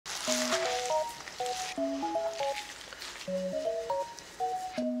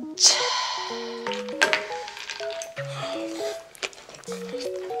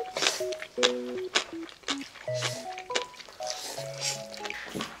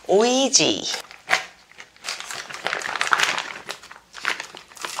오이지.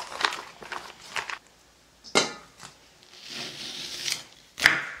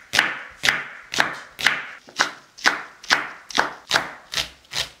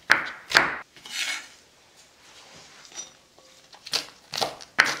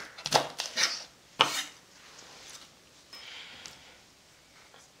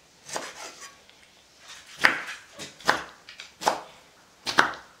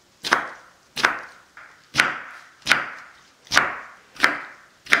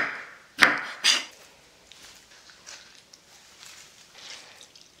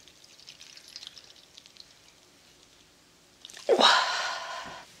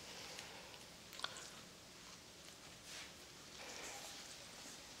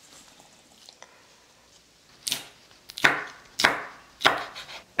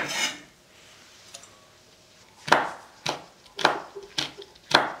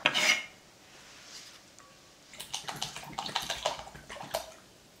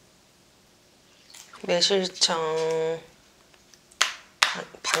 매실청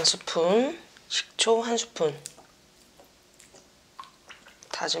반 스푼, 식초 1스푼,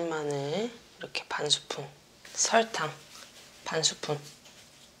 다진 마늘 이렇게 반 스푼, 설탕 반 스푼,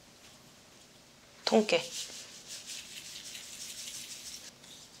 통깨.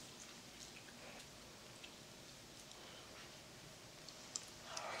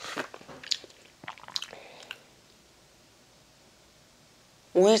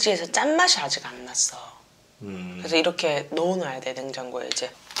 오이지에서 짠맛이 아직 안 났어. 그래서 이렇게 넣어놔야 돼, 냉장고에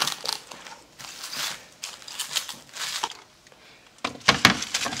이제.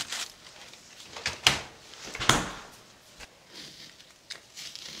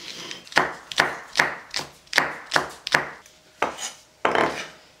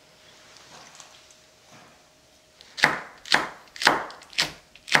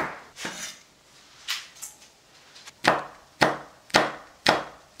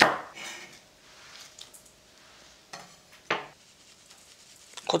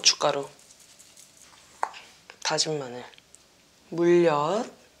 고춧가루, 다진 마늘, 물엿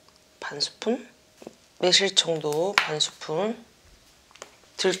반 스푼, 매실청도 반 스푼,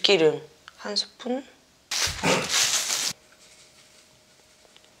 들기름 1스푼,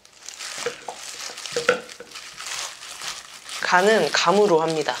 간은 감으로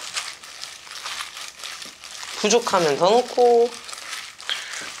합니다. 부족하면 더 넣고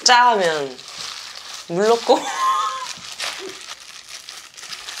짜면 물 넣고.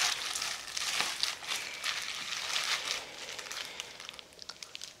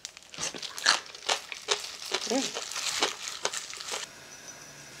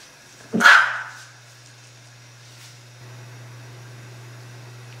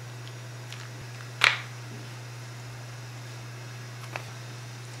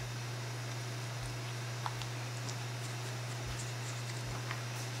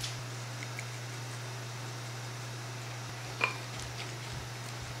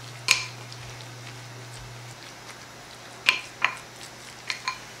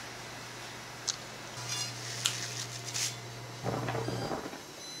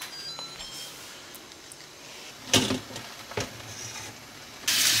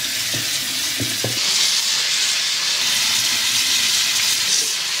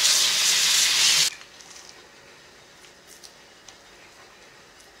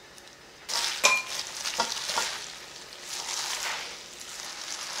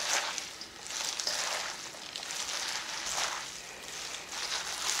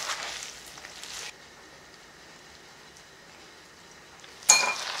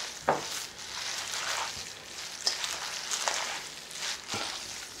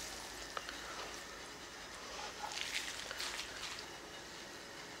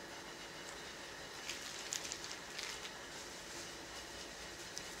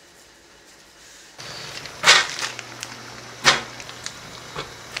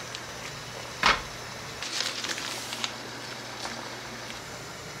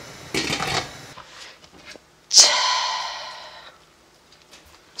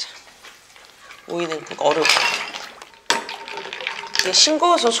 오이냉국 얼음. 이게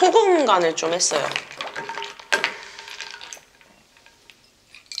싱거워서 소금 간을 좀 했어요.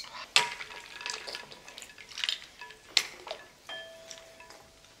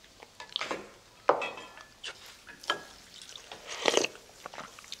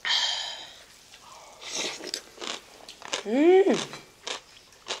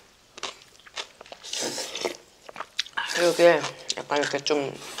 여기에 약간 이렇게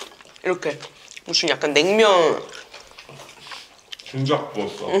좀 이렇게 무슨 약간 냉면 진작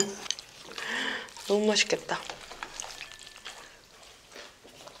부었어. 너무 맛있겠다.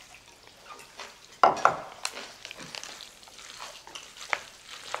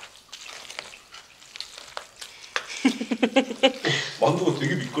 만두가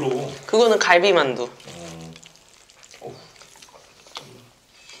되게 미끄러워. 그거는 갈비만두.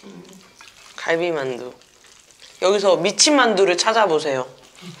 갈비만두. 여기서 미친만두를 찾아보세요.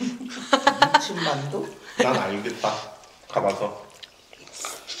 미친만두? 난 알겠다. 가봐서.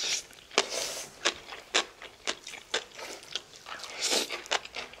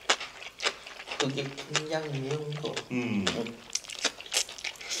 그게 굉장히 매운 거.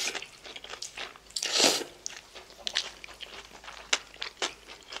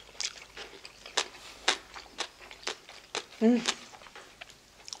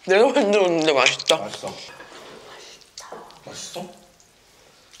 내가 만들었는데 맛있다. 맛있어. 맛있어?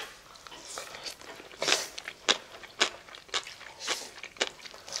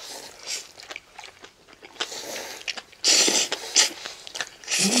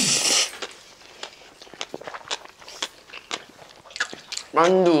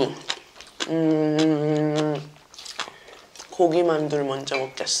 만두. 고기만두를 먼저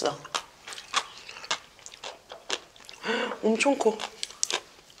먹겠어. 엄청 커.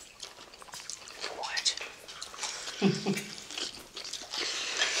 먹어야지.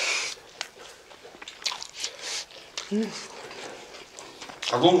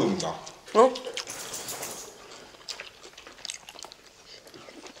 자동음인가? 어?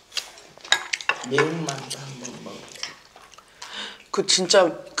 매운만두 한번 먹어. 그 진짜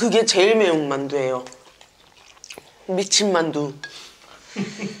그게 제일 매운 만두예요. 미친만두.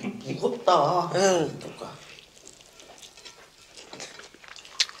 무겁다. 응. 누가?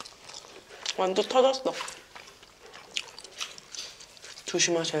 만두 터졌어.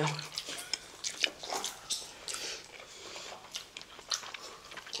 조심하세요.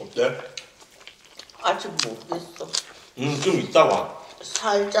 어때? 아직 모르겠어. 좀 이따 와.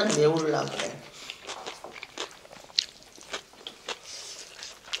 살짝 매울라 그래.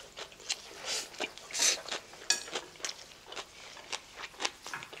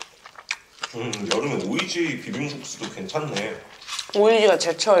 여름에 오이지 비빔국수도 괜찮네. 오이지가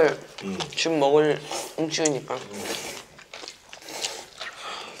제철 준 먹을 음식이니까.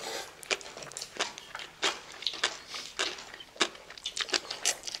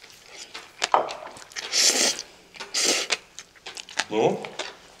 어?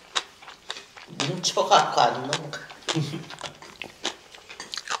 뭉쳐갖고 안 넘어가.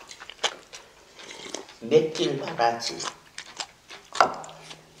 맵길 바라지.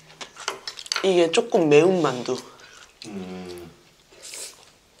 이게 조금 매운 만두.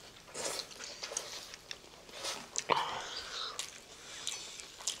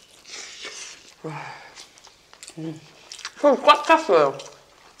 손 꽉 찼어요.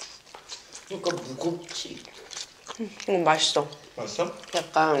 그러니까 무겁지. 이건 맛있어. 맛있어?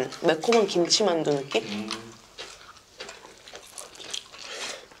 약간 매콤한 김치만두 느낌?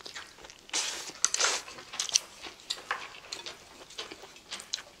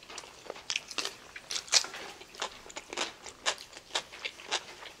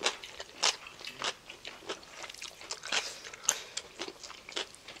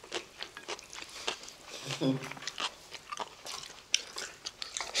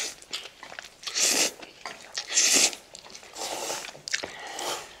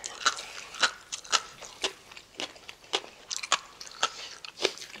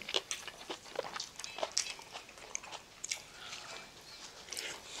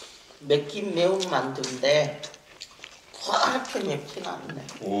 맵긴 매운 만두인데 그렇게 맵진 않네.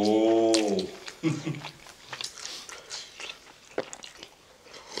 오.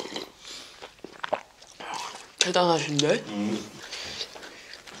 대단하신데?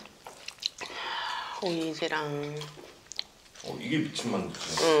 오이지랑 이게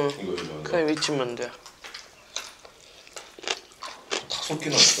미친만두지. 응. 이거. 그게 미친만두야.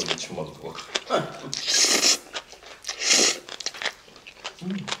 5개나 있어 미친만두가.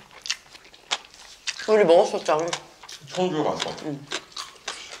 우리 먹었었잖아. 청주가서.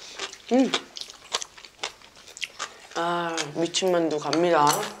 아, 미친만두 갑니다.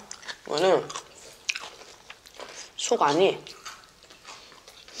 이거는 속 안이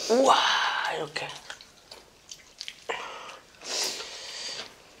우와 이렇게.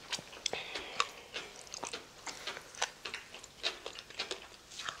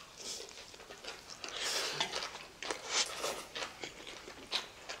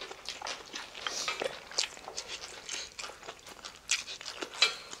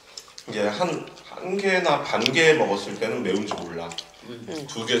 이게 한 개나 반 개 먹었을 때는 매운지 몰라.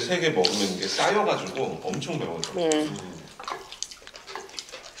 2개, 3개 먹으면 이게 쌓여가지고 엄청 매워져. 맵네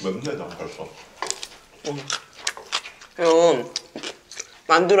난 벌써. 이거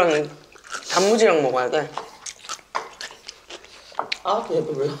만두랑 단무지랑 먹어야 돼. 아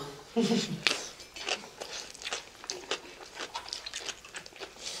배불러.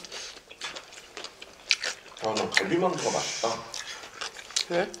 나는 갈비만두가 맛있다.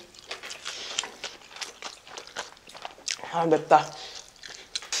 그래? 아 맵다.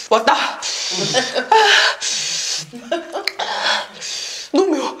 왔다.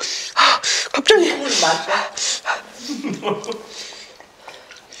 너무 매워. 갑자기. 물 마셔.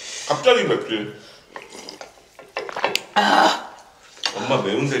 갑자기 맵지. 엄마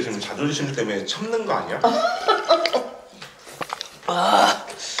매운 대신 자존심 때문에 참는 거 아니야?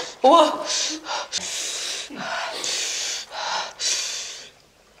 우와.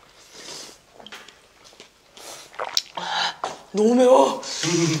 너무 매워.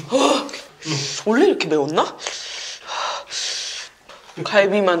 원래 이렇게 매웠나?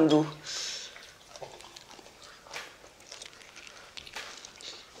 갈비만두.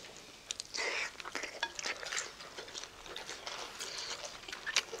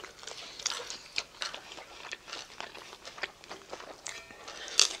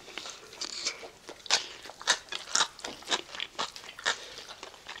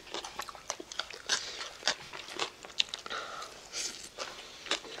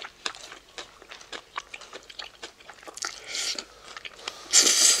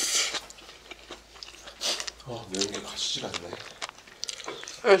 매운 게 가시질 않네.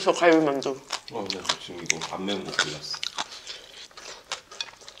 그래서 갈비만두. 나 지금 이거 안 매운 거 골랐어.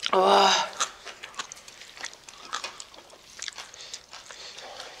 와.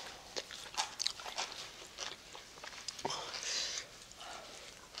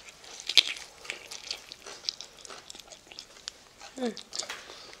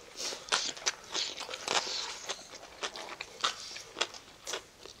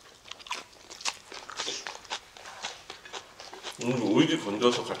 오이지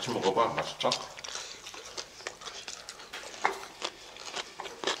건져서 같이 먹어봐. 맛있다.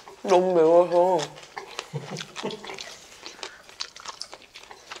 너무 매워서.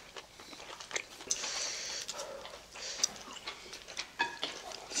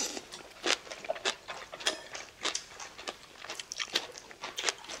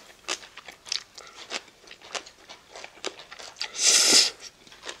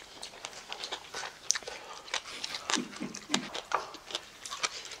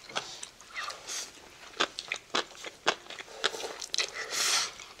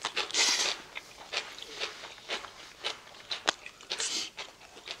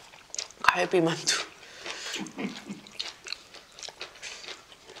 갈비만두.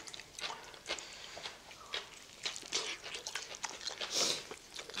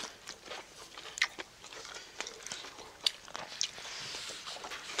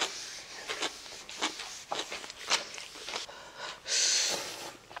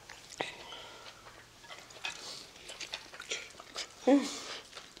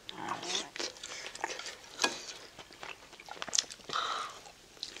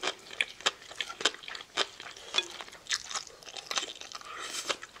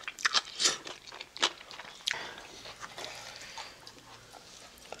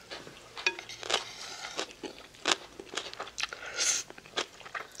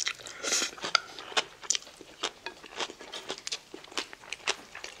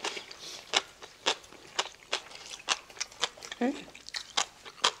 응?